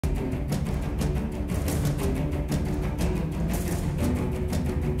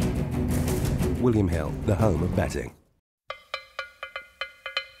William Hill, the home of betting.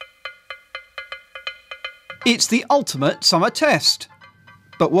 It's the ultimate summer test.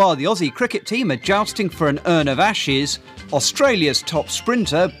 But while the Aussie cricket team are jousting for an urn of ashes, Australia's top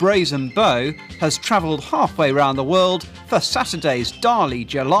sprinter, Brazen Beau, has travelled halfway round the world for Saturday's Darley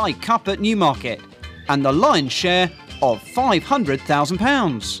July Cup at Newmarket, and the lion's share of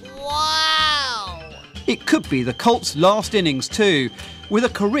 £500,000. Wow! It could be the Colt's last innings too, with a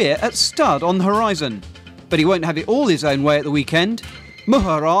career at stud on the horizon. But he won't have it all his own way at the weekend.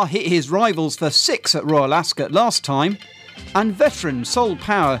 Muharrar hit his rivals for 6 at Royal Ascot last time, and veteran Sol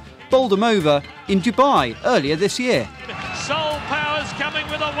Power bowled him over in Dubai earlier this year. Sol Power's coming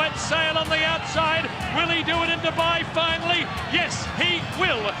with a wet sail on the outside. Will he do it in Dubai finally? Yes, he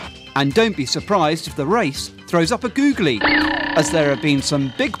will. And don't be surprised if the race throws up a googly, as there have been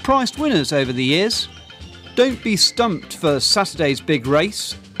some big-priced winners over the years. Don't be stumped for Saturday's big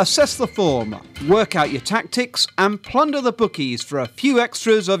race. Assess the form, work out your tactics and plunder the bookies for a few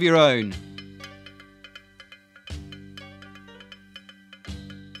extras of your own.